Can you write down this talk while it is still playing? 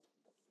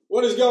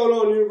What is going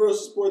on,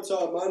 Universal Sports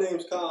Hub? My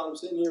name's Kyle. I'm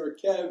sitting here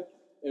with Kev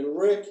and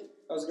Rick.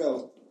 How's it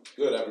going?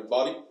 Good,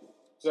 everybody.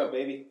 What's up,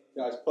 baby?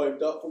 You guys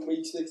piped up from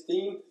Week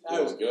 16?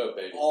 That was good,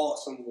 baby.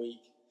 Awesome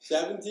week.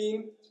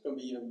 17? It's going to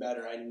be even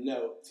better. I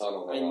know it. Ton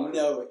on the line. I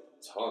know it.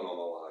 Ton on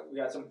the line. We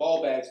got some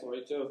ball bags for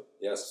you, too.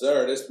 Yes,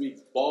 sir. This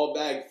week's ball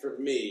bag for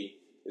me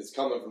is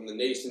coming from the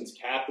nation's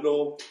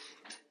capital,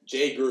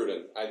 Jay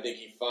Gruden. I think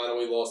he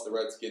finally lost the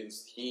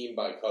Redskins team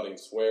by cutting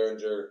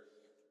Swearinger.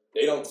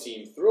 They don't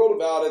seem thrilled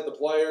about it, the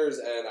players,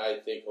 and I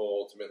think he'll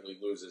ultimately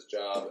lose his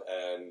job,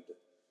 and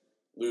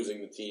losing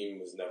the team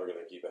is never going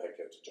to keep a head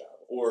coach's job.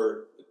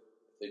 Or if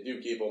they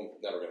do keep him,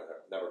 never going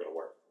to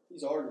work.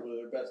 He's arguably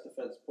their best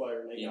defensive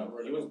player, and they got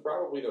rid of him. He was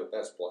probably the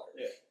best player.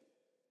 Yeah.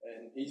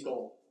 And he's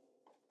gone.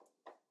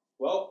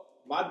 Well,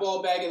 my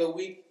ball bag of the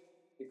week,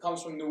 it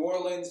comes from New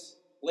Orleans.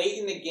 Late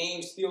in the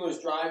game,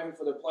 Steelers driving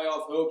for their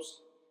playoff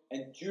hopes,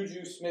 and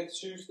Juju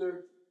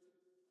Smith-Schuster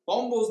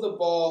fumbles the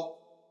ball,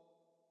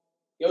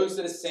 goes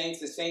to the Saints.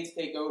 The Saints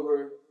take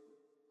over,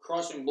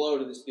 crushing blow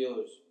to the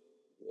Steelers.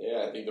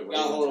 Yeah, I think the Ravens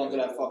Gotta hold on to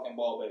that fucking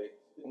ball, baby.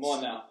 Come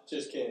on now.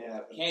 Just can't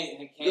happen. Can't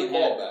Good happen.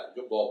 ball back.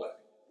 Good ball back.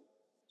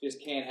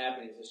 Just can't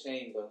happen. It's a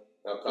shame, but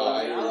Now, Kyle,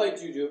 I like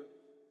Juju.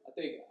 I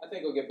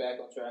think he'll get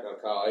back on track. Now,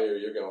 Kyle, I hear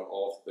you're going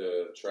off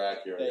the track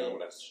here and going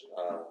with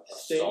a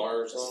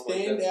star or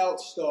something like that. Standout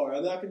star.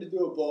 I'm not going to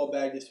do a ball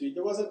bag this week.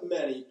 There wasn't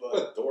many, but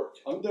What a dork.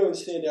 I'm doing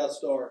standout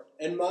star.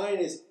 And mine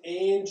is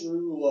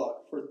Andrew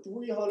Luck for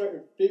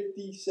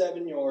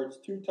 357 yards,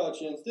 2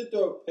 touchdowns. Did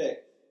throw a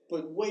pick,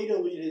 but way to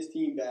lead his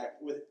team back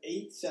with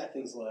 8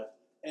 seconds left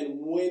and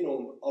win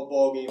them a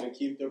ball game and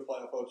keep their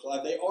playoff hopes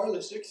alive. They are the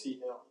 6th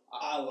seed now.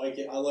 I like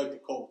it. I like the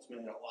Colts, man,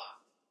 a lot.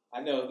 I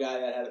know a guy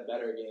that had a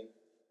better game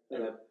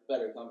and a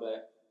better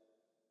comeback.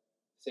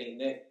 St.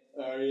 Nick.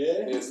 Oh,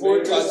 yeah? His 4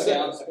 name is-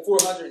 touchdowns,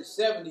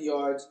 470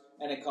 yards,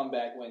 and a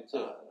comeback win, too.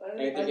 I- And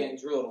they're getting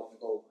drilled on the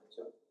goal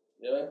line, too.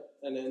 Yeah,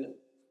 and then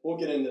we'll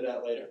get into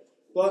that later.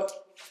 But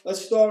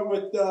let's start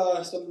with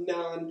some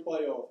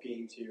non-playoff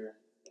games here.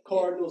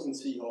 Cardinals and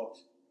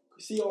Seahawks.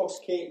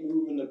 Seahawks can't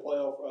move in the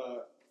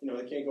playoff.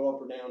 They can't go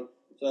up or down.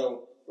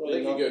 So really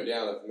They can nothing. go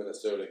down if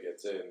Minnesota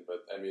gets in,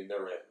 but, I mean,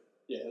 they're in.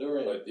 Yeah, they're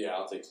in. But, yeah,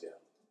 I'll take Seattle.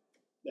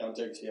 Down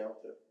take Seattle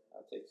too.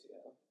 I'll take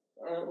Seattle.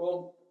 All right,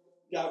 well,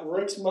 got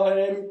Rick's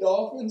Miami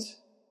Dolphins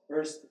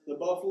versus the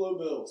Buffalo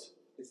Bills.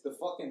 It's the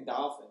fucking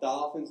Dolphins.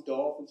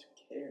 Dolphins.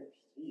 Who cares?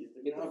 Jeez,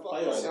 they're Get the not a fuck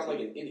I playoff sound like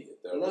team. an idiot,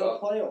 They're though. not a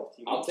playoff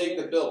team. I'll Who take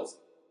the cares? Bills.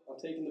 I'm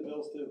taking the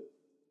Bills too.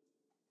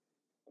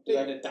 I'm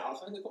taking the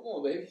Dolphins. Come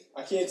on, baby.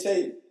 I can't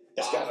say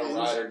Just got to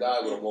ride or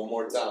die with them one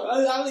more time.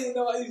 I don't even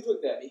know how you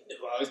looked at me.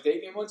 Well, I was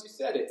taking it once you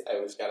said it. Hey,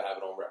 we just got to have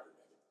it on record.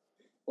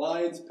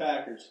 Lions,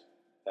 Packers.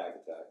 Pack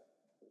attack.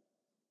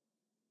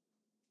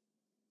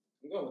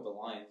 I'm going with the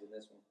Lions in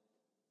this one.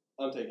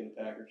 I'm taking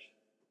the Packers.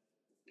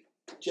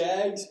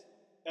 Jags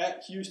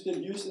at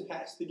Houston. Houston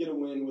has to get a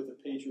win with the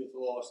Patriots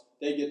loss.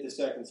 They get the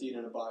 2nd seed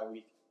in a bye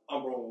week.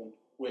 I'm rolling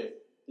with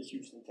the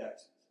Houston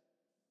Texans.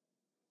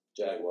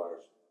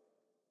 Jaguars.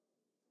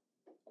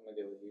 I'm going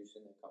to go with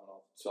Houston. They're coming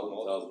off.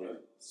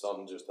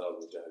 Something just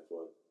tells me Jags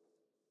win.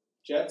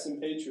 Jets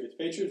and Patriots.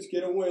 Patriots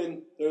get a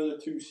win. They're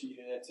the 2 seed,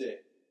 and that's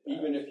it.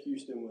 Even if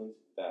Houston wins.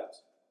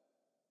 Bats.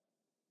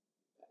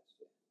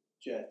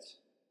 Jets.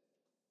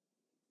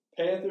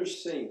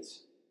 Panthers,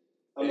 Saints.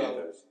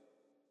 Panthers.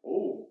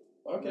 Oh,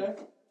 okay.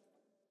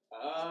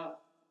 I'm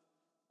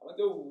going to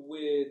go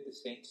with the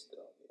Saints still.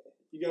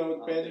 You going with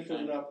the Panthers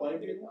because they're not playing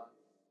people?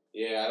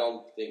 Yeah, I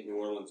don't think New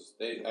Orleans.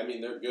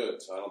 They're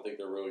good, so I don't think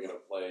they're really going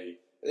to play.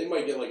 They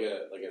might get like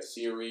a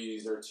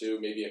series or two,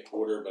 maybe a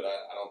quarter, but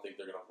I don't think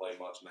they're going to play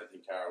much. And I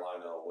think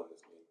Carolina will win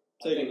this game.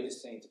 I think the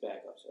Saints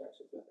backups are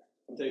actually better.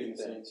 I'm taking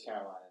the than Saints.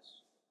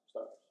 Carolina's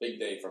starters. Big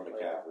day from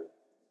McCaffrey.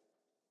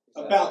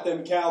 About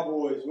them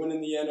Cowboys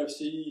winning the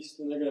NFC East,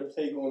 and they're going to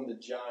take on the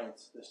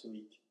Giants this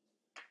week.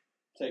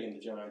 Taking the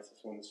Giants.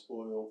 That's one to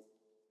spoil.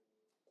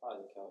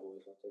 Probably the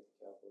Cowboys. I'll take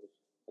the Cowboys.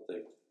 I'll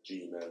take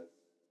G-Men.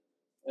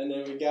 And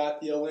then we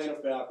got the Atlanta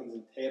Falcons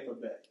in Tampa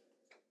Bay.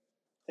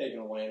 Taking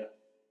Atlanta.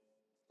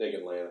 Take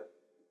Atlanta.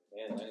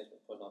 Man, Atlanta's been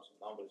putting up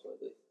some numbers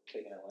lately.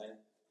 Taking Atlanta.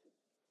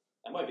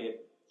 That might be a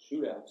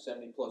shootout.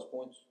 70-plus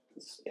points.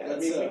 Yeah, I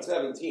mean, week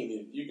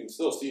 17, you can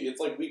still see, it's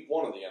like week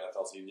 1 of the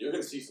NFL season. You're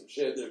going to see some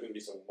shit. There's going to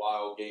be some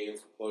wild games,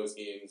 some close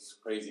games,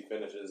 crazy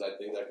finishes. I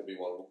think that could be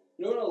one of them.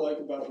 You know what I like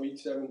about Week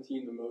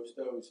 17 the most,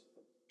 though, is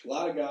a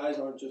lot of guys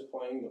aren't just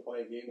playing to play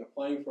a game. They're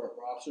playing for a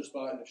roster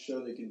spot and to show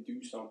they can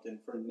do something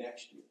for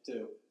next year,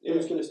 too. Yeah.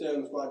 Who's going to stay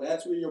on the squad?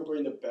 That's where you'll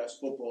bring the best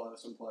football out of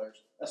some players.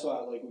 That's why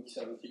I like Week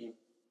 17.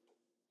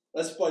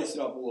 Let's spice it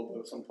up a little bit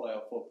with some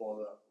playoff football,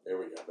 though. There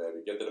we go,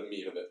 baby. Get to the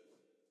meat of it.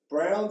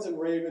 Browns and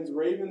Ravens.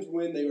 Ravens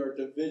win. They are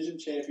division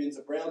champions.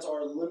 The Browns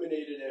are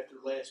eliminated after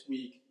last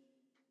week.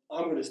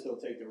 I'm going to still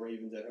take the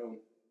Ravens at home.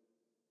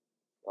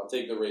 I'll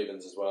take the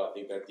Ravens as well. I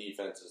think that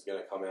defense is going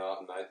to come out,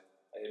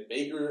 and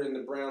Baker and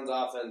the Browns'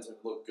 offense have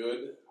looked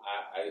good.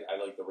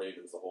 I like the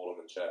Ravens to hold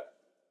them in check.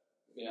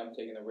 Yeah, I'm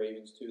taking the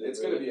Ravens, too.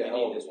 It's going to be a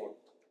hell of a this one.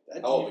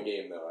 Hell of a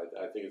game, though.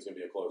 I think it's going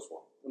to be a close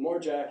one. Lamar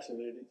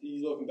Jackson,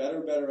 he's looking better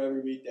and better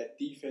every week. That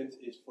defense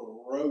is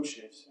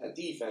ferocious. That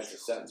defense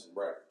is setting some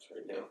records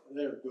right now.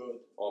 They're good.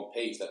 On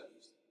pace, at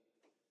least.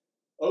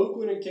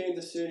 Oakland and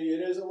Kansas City, it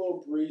is a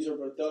little breezer,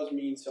 but it does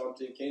mean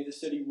something. Kansas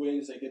City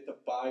wins, they get the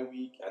bye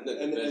week. And the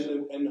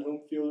division. And the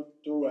home field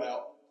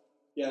throughout.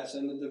 Yes,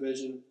 and the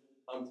division,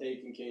 I'm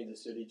taking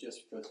Kansas City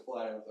just because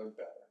flat out they're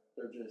better.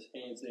 They're just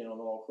hands down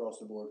all across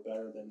the board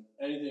better than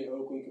anything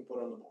Oakland can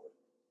put on the board.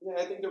 Yeah,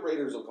 I think the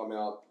Raiders will come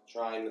out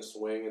trying to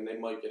swing, and they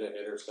might get a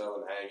hit or so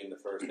and hang in the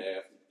first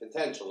half,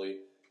 potentially.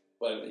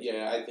 But,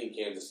 yeah, I think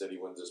Kansas City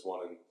wins this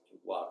one and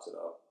locks it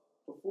up.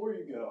 Before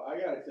you go, I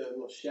got to give a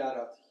little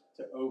shout-out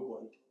to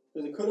Oakland.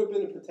 Because it could have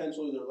been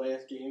potentially their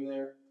last game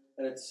there,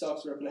 and it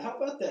sucks. But how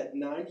about that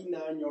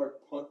 99-yard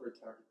punt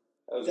return?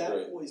 That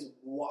great. Was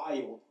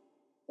wild.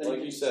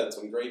 Like you said,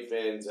 some great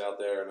fans out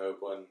there in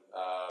Oakland.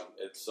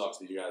 It sucks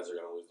that you guys are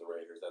going to lose the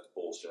Raiders. That's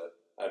bullshit.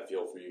 I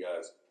feel for you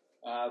guys.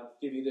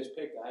 Give you this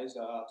pick, guys.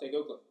 I'll take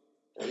Oakland.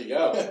 There you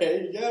go.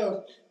 There you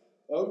go.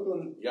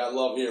 Oakland. You got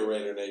love here,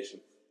 Raider Nation.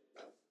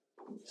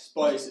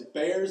 Spice it.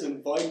 Bears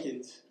and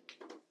Vikings.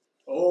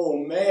 Oh,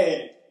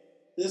 man.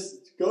 This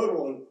is a good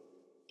one.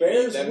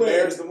 Bears win.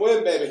 Bears the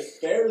win, baby.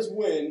 Bears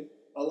win.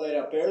 I'll lay it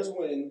out. Bears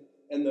win,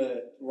 and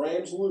the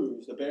Rams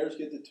lose. The Bears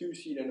get the 2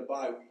 seed in the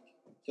bye week.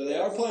 So they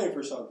are playing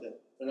for something.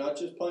 They're not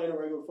just playing a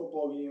regular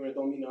football game, and it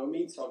don't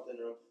mean something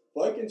to them.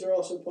 Vikings are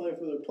also playing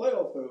for their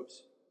playoff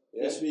hopes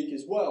this week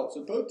as well.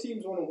 So both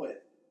teams want to win.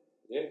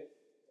 Yeah.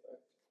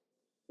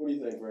 What do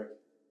you think, Rick?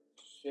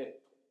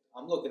 Shit.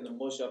 I'm looking to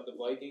mush up the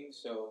Vikings,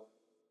 so...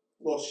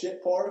 Little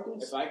shit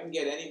particles? If I can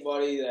get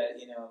anybody that,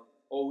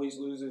 always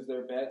loses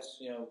their bets,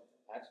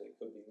 actually it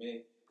could be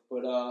me,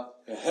 but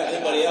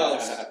anybody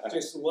else,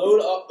 just load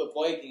up the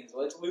Vikings.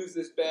 Let's lose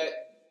this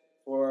bet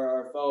for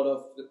our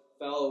fellow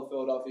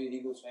Philadelphia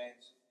Eagles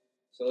fans.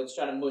 So let's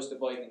try to mush the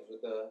Vikings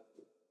with a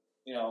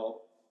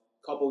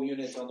couple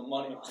units on the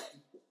money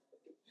line.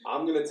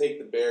 I'm going to take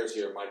the Bears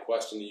here. My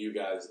question to you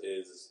guys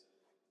is,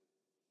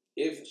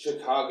 if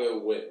Chicago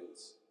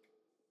wins,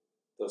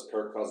 does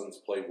Kirk Cousins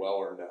play well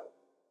or no?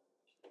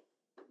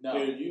 No.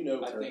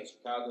 Dude, I think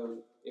Chicago,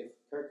 if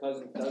Kirk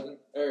Cousins doesn't,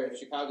 or if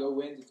Chicago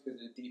wins, it's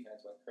because the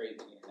defense went crazy,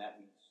 and that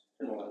means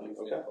Kirk Cousins is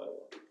going to play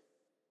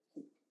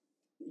well.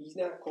 He's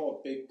not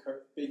called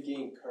big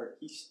game Kirk.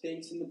 He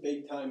stinks in the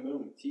big time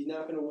moments. He's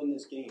not going to win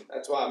this game.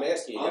 That's why I'm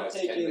asking you guys,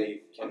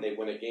 can they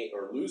win a game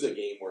or lose a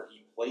game where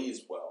he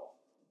plays well?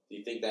 Do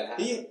you think that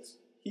happens?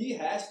 He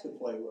has to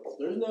play well.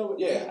 There's no...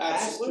 Yeah, he absolutely.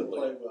 has to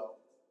play well.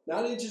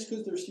 Not just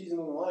because their season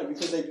on the line,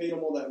 because they paid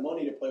him all that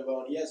money to play well,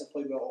 and he hasn't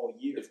played well all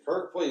year. If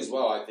Kirk plays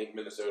well, I think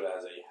Minnesota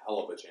has a hell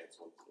of a chance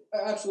to win.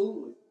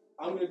 Absolutely.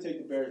 I'm going to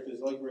take the Bears because,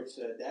 like Rick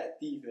said, that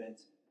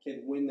defense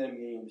can win them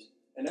games,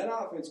 and that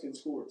offense can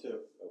score,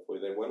 too. Hopefully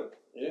they win it.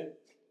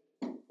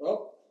 Yeah.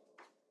 Well,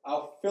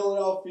 our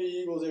Philadelphia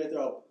Eagles after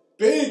a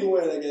big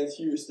win against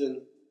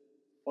Houston,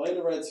 playing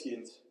the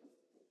Redskins.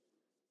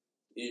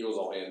 Eagles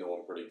will handle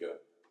them pretty good.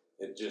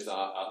 It just,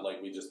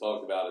 like we just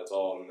talked about, it's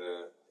all in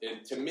the...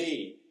 to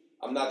me,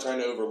 I'm not trying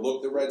to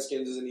overlook the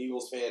Redskins as an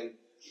Eagles fan.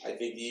 I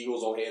think the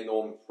Eagles will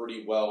handle them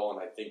pretty well, and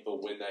I think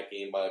they'll win that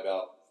game by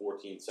about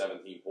 14,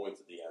 17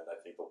 points at the end.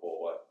 I think they'll pull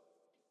away.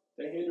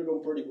 They handled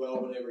them pretty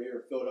well when they were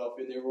here in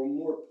Philadelphia. They were a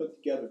more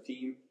put-together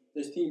team.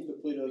 This team's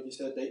completed, like you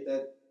said.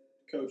 That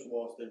coach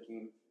lost their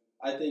team.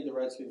 I think the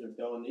Redskins are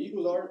done. The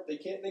Eagles aren't. They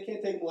can't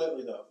take them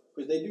lightly, though,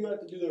 because they do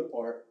have to do their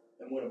part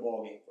and win a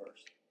ball game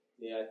first.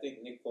 Yeah, I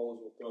think Nick Foles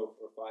will throw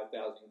for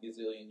 5,000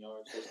 gazillion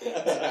yards this game.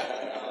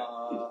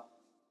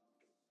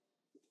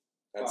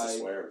 That's a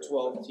swear.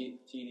 12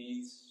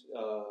 TDs.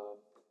 No,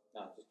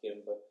 just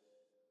kidding. But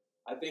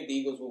I think the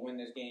Eagles will win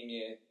this game.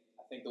 Yeah,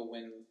 I think they'll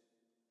win.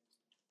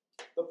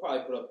 They'll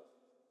probably put up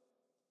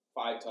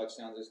 5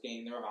 touchdowns this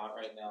game. They're hot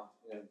right now.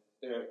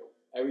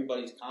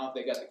 Everybody's confident.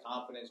 They got the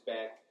confidence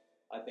back.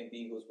 I think the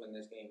Eagles win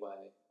this game by.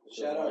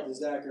 Shout out to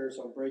Zach Ertz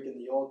on breaking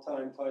the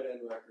all-time tight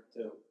end record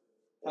too.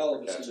 Hell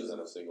of a catches in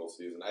a single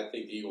season. I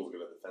think the Eagles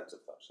get a defensive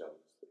touchdown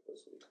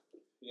this week.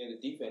 Yeah,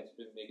 the defense has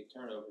been making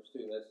turnovers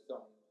too. That's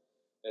something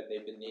that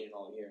they've been needing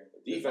all year.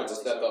 The defense has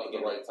stepped up at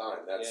the right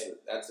time.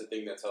 That's the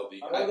thing that's held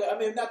the. I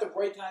mean, not the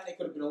right time. They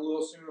could have been a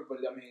little sooner, but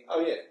I mean.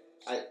 Oh yeah.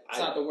 It's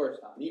not the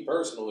worst time. Me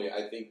personally,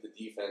 I think the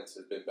defense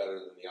has been better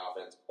than the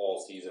offense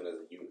all season as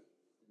a unit.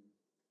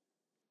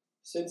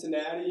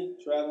 Cincinnati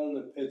traveling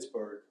to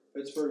Pittsburgh.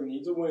 Pittsburgh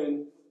needs a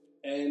win,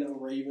 and a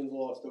Ravens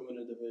loss to win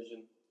a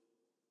division.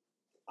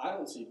 I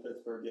don't see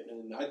Pittsburgh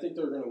getting in. I think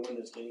they're going to win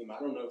this game.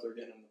 I don't know if they're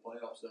getting in the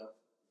playoffs, though.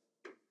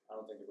 I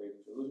don't think the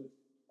Ravens are losing.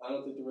 I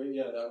don't think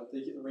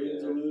the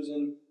Ravens are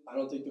losing. I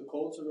don't think the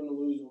Colts are going to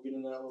lose. We'll get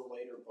into that a little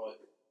later, but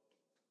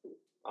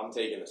I'm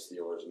taking the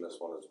Steelers in this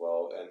one as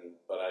well.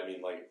 But I mean,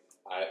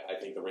 I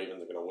think the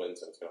Ravens are going to win,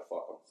 so it's going to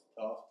fuck them.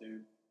 Tough,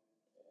 dude.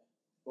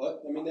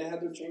 But I mean, they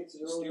had their chances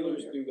early.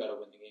 Steelers do got to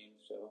win the game,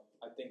 so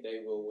I think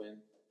they will win.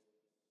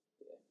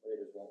 Yeah,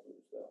 Raiders won't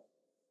lose though.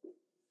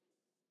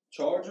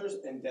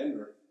 Chargers and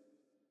Denver.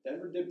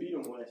 Denver did beat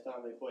them last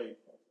time they played.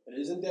 It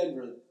is in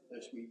Denver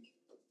this week.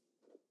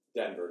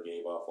 Denver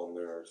gave up on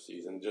their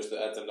season. Just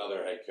that's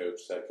another head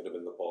coach that could have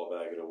been the ball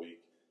bag of the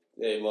week.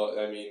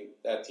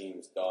 That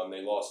team's done.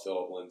 They lost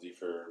Philip Lindsay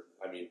for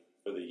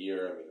the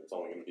year. It's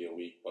only going to be a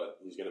week, but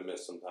he's going to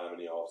miss some time in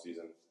the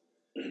offseason.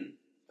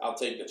 I'll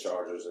take the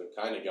Chargers and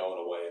kind of going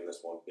away in this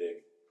one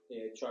big.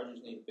 Yeah, Chargers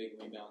need a big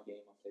rebound game.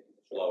 I'm taking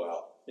the Chargers.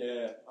 Blowout.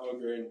 Yeah, I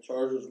agree.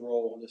 Chargers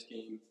roll in this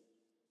game.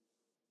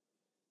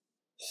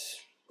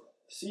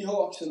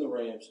 Seahawks and the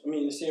Rams.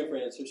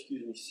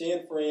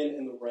 San Fran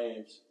and the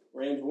Rams.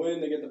 Rams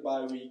win, they get the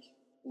bye week.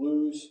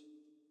 Lose,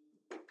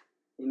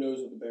 who knows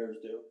what the Bears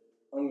do.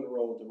 I'm going to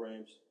roll with the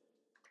Rams.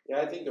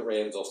 Yeah, I think the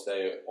Rams will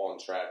stay on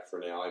track for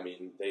now.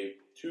 They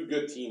two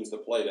good teams to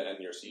play to end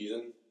your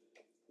season.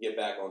 Get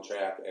back on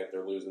track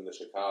after losing to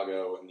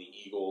Chicago and the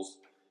Eagles.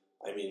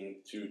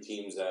 Two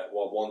teams that,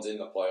 one's in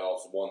the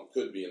playoffs, one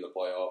could be in the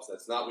playoffs.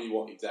 That's not what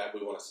you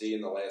exactly want to see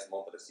in the last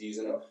month of the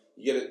season. Yeah.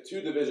 You get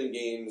two division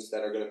games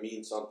that are going to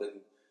mean something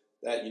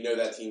that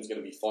that team's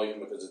going to be fighting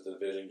because it's a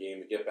division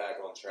game to get back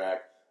on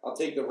track. I'll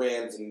take the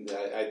Rams, and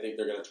I think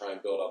they're going to try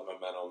and build up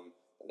momentum,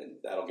 and then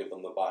that'll get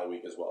them the bye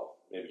week as well.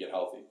 Maybe get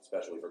healthy,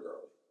 especially for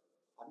Gurley.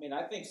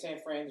 I think San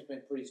Fran's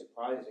been pretty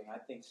surprising. I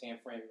think San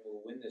Fran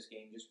will win this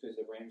game just because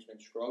the Rams been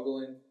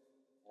struggling,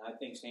 and I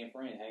think San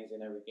Fran hangs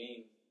in every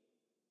game.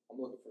 I'm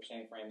looking for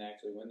San Fran to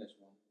actually win this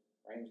one.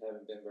 Rams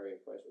haven't been very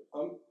impressive.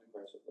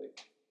 Impressively.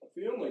 I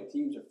feel like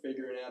teams are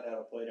figuring out how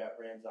to play that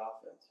Rams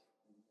offense.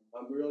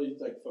 I'm really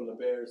from the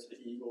Bears to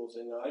the Eagles,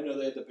 and I know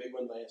they had the big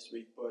one last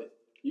week, but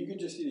you can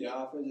just see the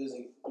offense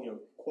isn't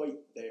quite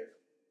there,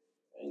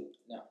 and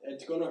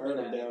it's going to hurt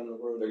them down the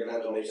road. They're going to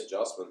have to make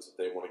adjustments if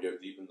they want to go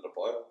deep into the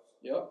playoffs.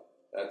 Yep,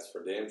 that's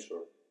for damn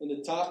sure. And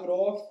to top it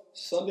off,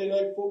 Sunday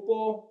Night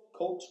Football,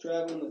 Colts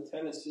traveling to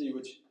Tennessee,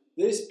 which.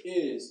 This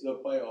is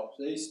the playoffs.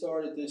 They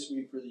started this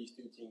week for these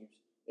two teams.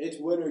 It's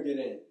win or get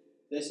in.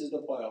 This is the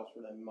playoffs for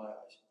them, in my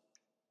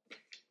eyes.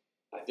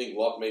 I think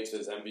Luck makes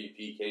his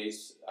MVP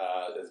case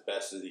as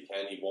best as he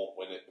can. He won't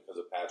win it because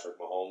of Patrick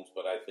Mahomes,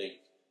 but I think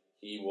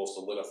he will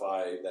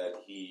solidify that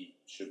he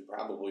should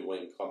probably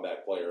win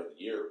Comeback Player of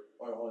the Year.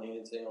 Or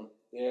hands down.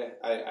 Yeah,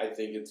 I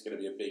think it's going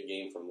to be a big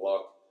game from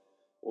Luck.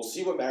 We'll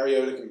see what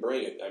Mariota can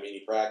bring.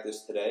 He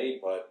practiced today,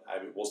 but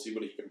we'll see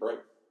what he can bring.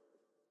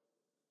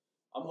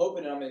 I'm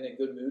hoping I'm in a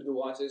good mood to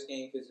watch this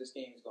game because this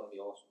game is going to be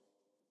awesome.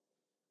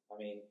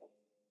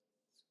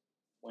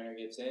 Winner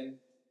gets in.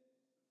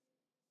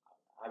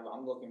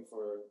 I'm looking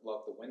for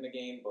Luck to win the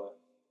game, but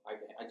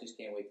I just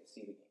can't wait to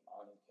see the game.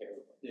 I don't even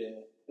care.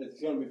 Yeah,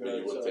 it's going to be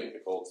very exciting. You would take the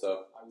Colts,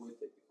 though? I would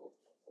take the Colts.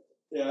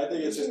 Yeah, I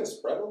think it's just a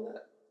spread on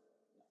that.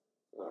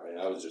 All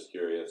right, I was just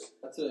curious.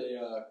 That's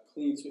a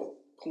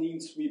clean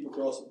sweep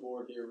across the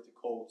board here with the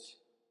Colts.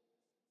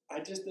 I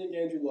just think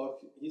Andrew Luck,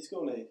 he's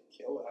going to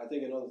kill it. I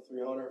think another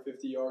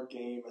 350-yard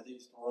game. I think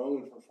he's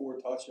throwing for 4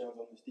 touchdowns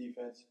on this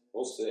defense.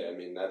 We'll see.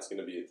 That's going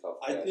to be a tough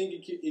I think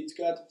it's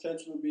got the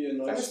potential to be a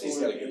nice Tennessee's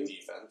got a good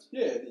defense.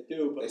 Yeah, they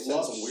do. But they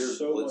sent some weird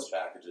blitz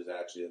packages,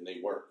 actually, and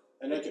they work.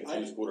 And they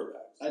confuse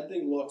quarterbacks. I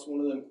think Luck's one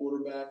of them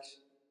quarterbacks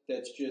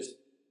that's just,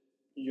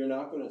 you're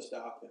not going to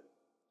stop him.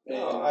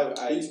 And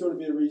he's going to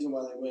be the reason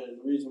why they win and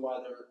the reason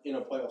why they're in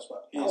a playoff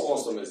spot. How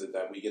awesome is it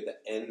that we get to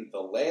end the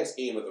last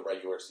game of the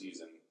regular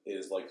season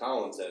is, like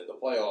Colin said, the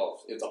playoffs,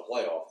 it's a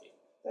playoff game.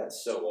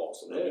 That's so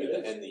awesome. Yeah, we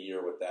get to end the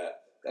year with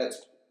that.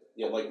 That's,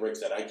 like Rick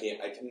said, I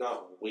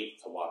cannot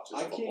wait to watch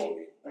this football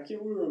game. I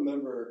can't really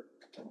remember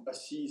a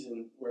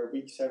season where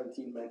Week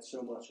 17 meant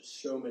so much to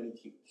so many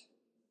teams.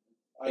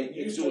 It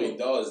usually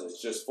does.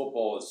 It's just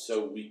football is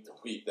so week to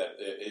week that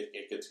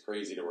it gets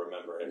crazy to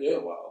remember after a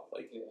while.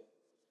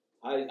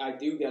 I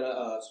do get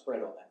a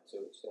spread on that,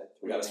 too. It's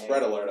we got a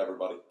spread alert,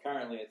 everybody.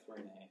 Currently at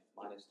 3.5,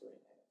 minus 3.5.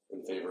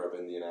 In favor of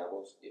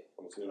Indianapolis? Yeah.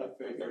 I'm assuming. I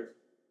figured.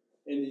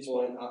 Indy's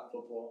playing hot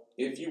football.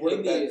 If you were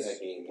to bet that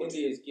game,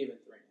 Indy is given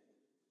 3.5.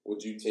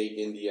 Would you take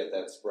Indy at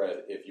that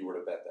spread if you were to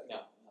bet that game?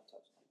 No, I'm not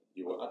touching it.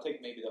 You would? I'll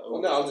take maybe the over.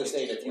 Well, no, I'm just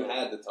saying if you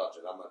had to touch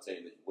it. I'm not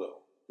saying that you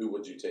will. Who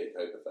would you take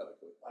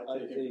hypothetically?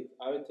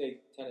 I would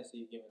take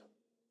Tennessee getting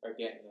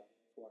the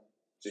 4.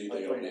 So you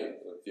think it'll be a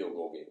field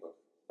goal game?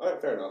 All right,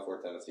 fair enough.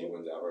 Where Tennessee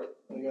wins outright.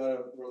 They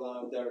gotta rely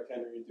on Derrick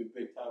Henry to do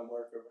big time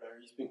work over there.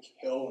 He's been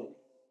killing.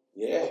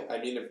 Yeah,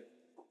 if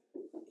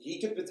he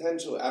could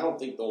potentially. I don't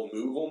think they'll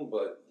move him,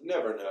 but you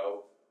never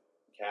know,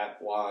 cap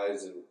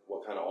wise and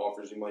what kind of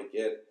offers you might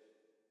get.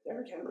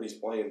 Derrick Henry's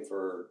playing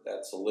for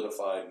that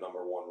solidified number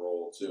 1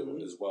 role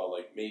too, as well.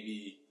 Like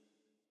maybe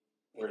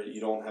where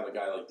you don't have a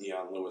guy like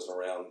Deion Lewis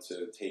around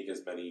to take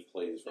as many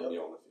plays from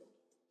you on the field.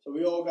 So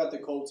we all got the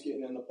Colts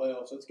getting in the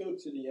playoffs. Let's go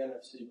to the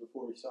NFC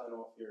before we sign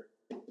off here.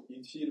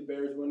 You see the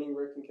Bears winning,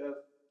 Rick and Kev?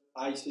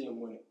 I see them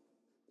winning.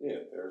 Yeah,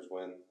 Bears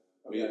win.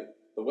 Okay.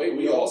 The way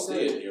we all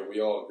see it here, we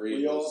all agree.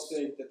 We all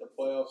think that the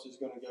playoffs is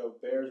going to go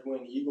Bears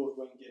win, Eagles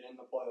win, get in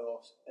the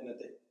playoffs, and that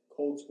the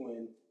Colts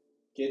win,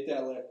 get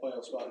that last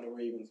playoff spot, and the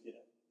Ravens get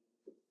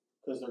in.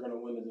 Because they're going to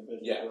win the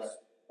division, correct?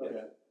 Okay.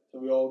 Yeah. So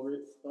we all agree?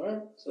 All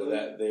right. So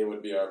that they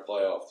would be our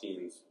playoff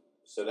teams.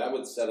 So that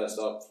would set us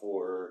up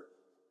for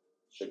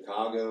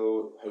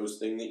Chicago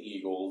hosting the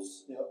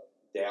Eagles, yep.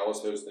 Dallas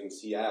hosting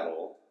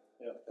Seattle,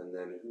 Yep. And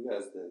then who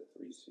has the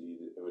 3 seed?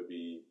 It would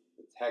be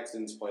the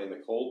Texans playing the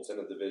Colts in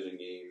a division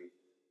game,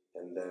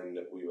 and then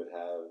we would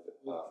have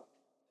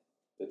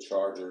the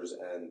Chargers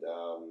and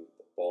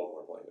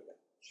Baltimore playing again.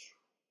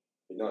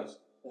 Be nice.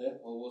 Yeah.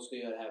 Well, we'll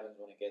see what happens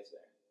when it gets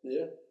there.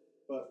 Yeah.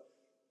 But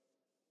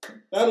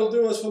that'll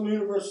do us from the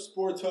Universal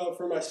Sports Hub.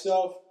 For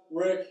myself,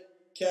 Rick,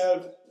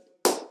 Kev,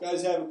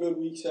 guys have a good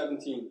week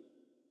 17.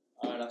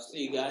 All right, I'll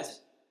see you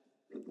guys.